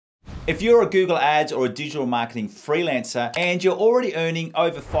If you're a Google Ads or a digital marketing freelancer and you're already earning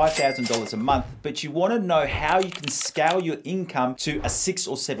over $5,000 a month, but you want to know how you can scale your income to a 6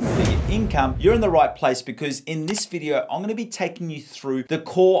 or 7 figure income, you're in the right place, because in this video, I'm going to be taking you through the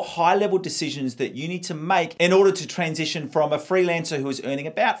core high-level decisions that you need to make in order to transition from a freelancer who is earning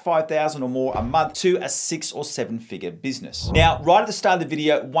about $5,000 or more a month to a 6 or 7 figure business. Now, right at the start of the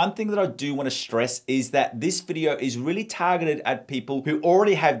video, one thing that I do want to stress is that this video is really targeted at people who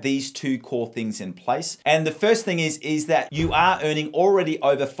already have these two core things in place. And the first thing is that you are earning already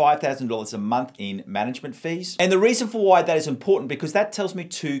over $5,000 a month in management fees. And the reason for why that is important, because that tells me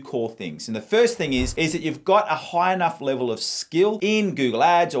two core things. And the first thing is that you've got a high enough level of skill in Google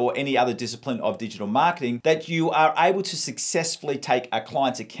Ads or any other discipline of digital marketing that you are able to successfully take a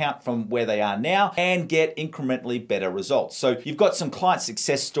client's account from where they are now and get incrementally better results. So you've got some client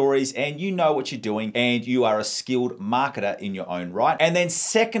success stories and you know what you're doing and you are a skilled marketer in your own right. And then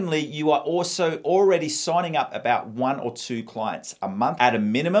secondly, you are also already signing up about 1 or 2 clients a month at a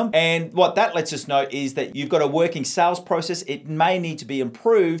minimum. And what that lets us know is that you've got a working sales process. It may need to be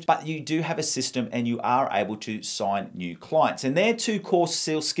improved, but you do have a system and you are able to sign new clients. And they're two core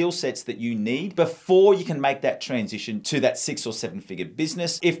skill sets that you need before you can make that transition to that 6 or 7 figure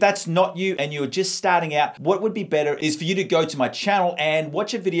business. If that's not you and you're just starting out, what would be better is for you to go to my channel and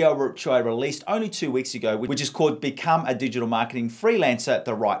watch a video which I released only 2 weeks ago, which is called Become a Digital Marketing Freelancer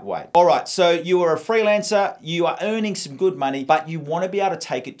the Right Way. All right, so you are a freelancer, you are earning some good money, but you want to be able to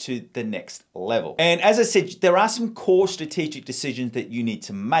take it to the next level. And as I said, there are some core strategic decisions that you need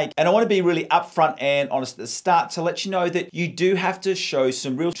to make. And I want to be really upfront and honest at the start to let you know that you do have to show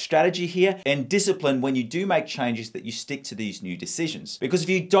some real strategy here and discipline when you do make changes, that you stick to these new decisions. Because if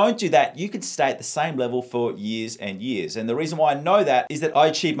you don't do that, you could stay at the same level for years and years. And the reason why I know that is that I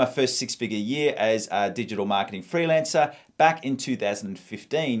achieved my first 6-figure year as a digital marketing freelancer back in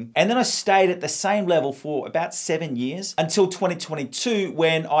 2015. And then I stayed at the same level for about 7 years until 2022,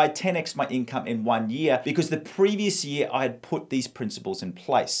 when I 10x'd my income in 1 year, because the previous year I had put these principles in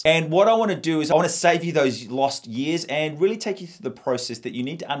place. And what I want to do is I want to save you those lost years and really take you through the process that you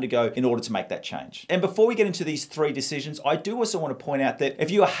need to undergo in order to make that change. And before we get into these 3 decisions, I do also want to point out that if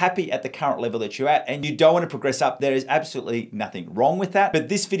you are happy at the current level that you're at and you don't want to progress up, there is absolutely nothing wrong with that. But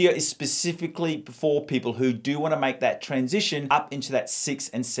this video is specifically for people who do want to make that transition up into that 6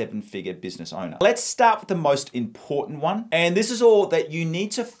 and 7 figure business owner. Let's start with the most important one. And this is all that you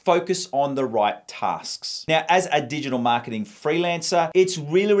need to focus on the right tasks. Now, as a digital marketing freelancer, it's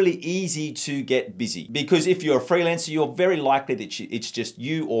really, really easy to get busy, because if you're a freelancer, you're very likely that it's just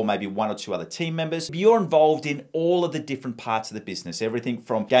you or maybe 1 or 2 other team members. But you're involved in all of the different parts of the business, everything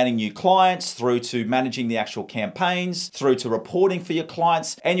from gaining new clients through to managing the actual campaigns, through to reporting for your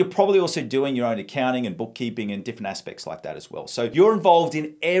clients. And you're probably also doing your own accounting and bookkeeping and different aspects like that as well. So you're involved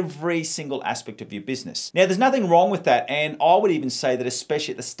in every single aspect of your business. Now, there's nothing wrong with that. And I would even say that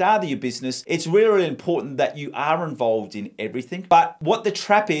especially at the start of your business, it's really, really important that you are involved in everything. But what the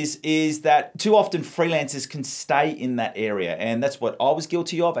trap is that too often freelancers can stay in that area. And that's what I was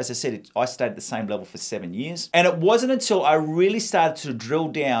guilty of. As I said, I stayed at the same level for 7 years. And it wasn't until I really started to drill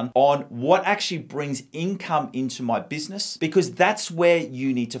down on what actually brings income into my business, because that's where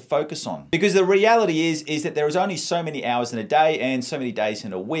you need to focus on. Because the reality is that there is only so many hours in a day and so many days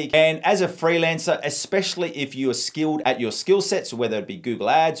in a week. And as a freelancer, especially if you are skilled at your skill sets, whether it be Google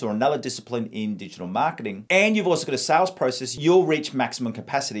Ads or another discipline in digital marketing, and you've also got a sales process, you'll reach maximum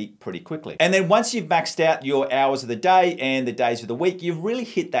capacity pretty quickly. And then once you've maxed out your hours of the day and the days of the week, you've really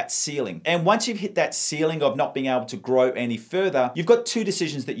hit that ceiling. And once you've hit that ceiling of not being able to grow any further, you've got 2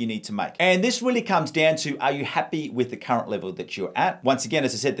 decisions that you need to make. And this really comes down to, are you happy with the current level that you're at? Once again,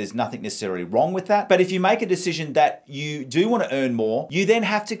 as I said, there's nothing necessarily wrong with that. But if you make a decision that you do want to earn more, you then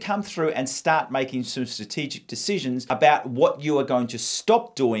have to come through and start making some strategic decisions about what you are going to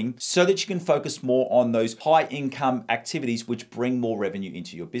stop doing so that you can focus more on those high income activities which bring more revenue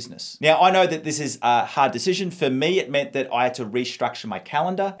into your business. Now, I know that this is a hard decision. For me, it meant that I had to restructure my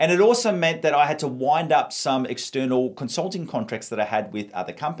calendar, and it also meant that I had to wind up some external consulting contracts that I had with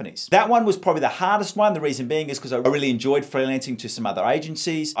other companies. That one was probably the hardest one. The reason being is because I really enjoyed freelancing to some other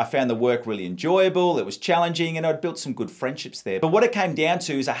agencies. I found the work really enjoyable, it was challenging, and I'd built some good friendships there. But what it came down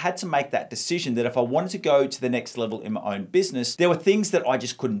to is I had to make that decision that if I wanted to go to the next level in my own business, there were things that I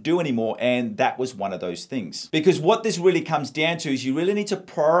just couldn't do anymore, and that was one of those things. Because what this really comes down to is you really need to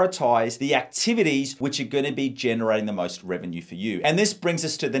prioritize the activities which are going to be generating the most revenue for you. And this brings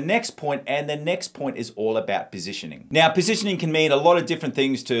us to the next point, and the next point is all about positioning. Now, positioning can mean a lot of different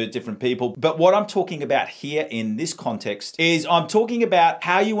things to different people, but what I'm talking about here in this context is I'm talking about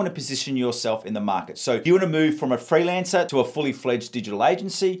how you want to position yourself in the market. So you want to move from a freelancer to a fully fledged digital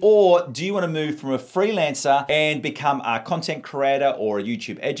agency? Or do you want to move from a freelancer and become a content creator or a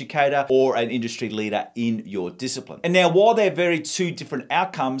YouTube educator or an industry leader in your discipline? And now, while they're very two different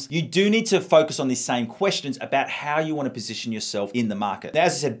outcomes, you do need to focus on these same questions about how you want to position yourself in the market. Now,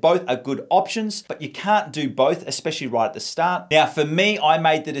 as I said, both are good options, but you can't do both, especially right at the start. Now, for me, I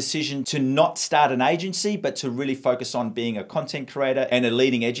made the decision to not start an agency, but to really focus on being a content creator and a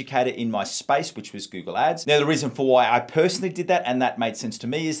leading educator in my space, which was Google Ads. Now, the reason for why I personally did that, and that made sense to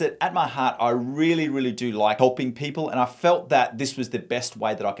me, is that at my heart, I really do like helping people, and I felt that this was the best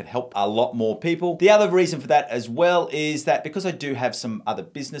way that I could help a lot more people. The other reason for that as well is that because I do have some other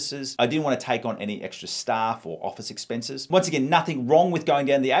businesses, I didn't want to take on any extra staff or office expenses. Once again, nothing wrong with going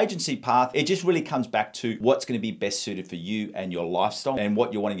down the agency path. It just really comes back to what's going to be best suited for you and your lifestyle and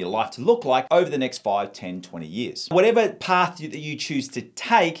what you're wanting your life to look like over the next 5, 10, 20 years. Whatever path that you choose to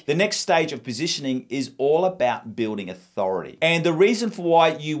take, the next stage of positioning is all about building authority. And the reason for why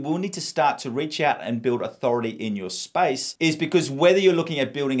you will need to start to reach out and build authority in your space is because whether you're looking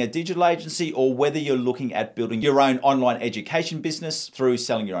at building a digital agency or whether you're looking at building your own online education business through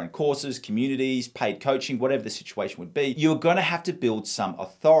selling your own courses, communities, paid coaching, whatever the situation would be, you're going to have to build some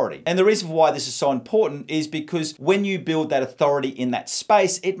authority. And the reason for why this is so important is because when you build that authority in that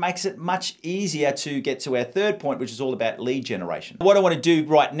space, it makes it much easier to get to our third point, which is all about lead generation. What I want to do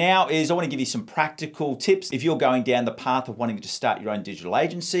right now is I want to give you some practical tips. If you're going down the path of wanting to start your own digital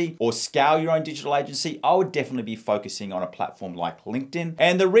agency or scale your own digital agency, I would definitely be focusing on a platform like LinkedIn.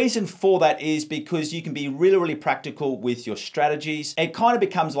 And the reason for that is because you can be really practical with your strategies. It kind of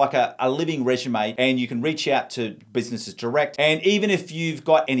becomes like a living resume, and you can reach out to businesses direct. And even if you've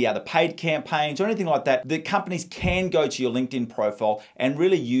got any other paid campaigns or anything like that, the companies can go to your LinkedIn profile and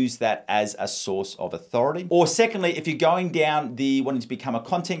really use that as a source of authority. Or secondly, if you're going down the wanting to become a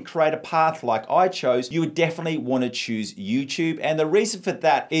content creator path like I chose, you would definitely want to choose YouTube. And the reason for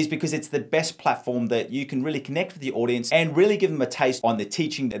that is because it's the best platform that you can really connect with the audience and really give them a taste on the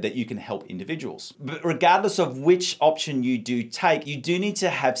teaching that you can help individuals. But regardless of which option you do take, you do need to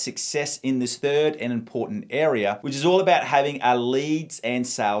have success in this third and important area, which is all about having a leads and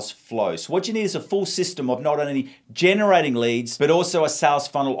sales flow. So what you need is a full system of not only generating leads, but also a sales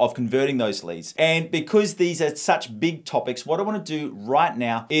funnel of converting those leads. And because these are such big topics, what I want to do right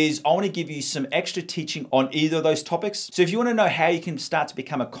now is I want to give you some extra teaching on either of those topics. So if you want to know how you can start to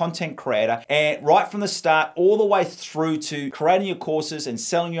become a content creator, and right from the start all the way through to creating your courses and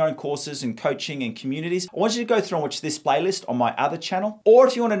selling your own courses and coaching and communities, I want you to go through and watch this playlist on my other channel. Or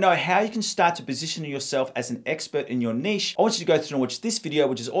if you want to know how you can start to position yourself as an expert in your niche, I want you to go through and watch this video,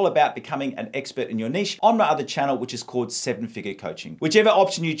 which is all about becoming an expert in your niche, on my other channel, which is called 7-Figure Coaching. Whichever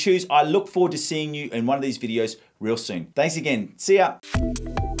option you choose, I look forward to seeing you in one of these videos real soon. Thanks again. See ya.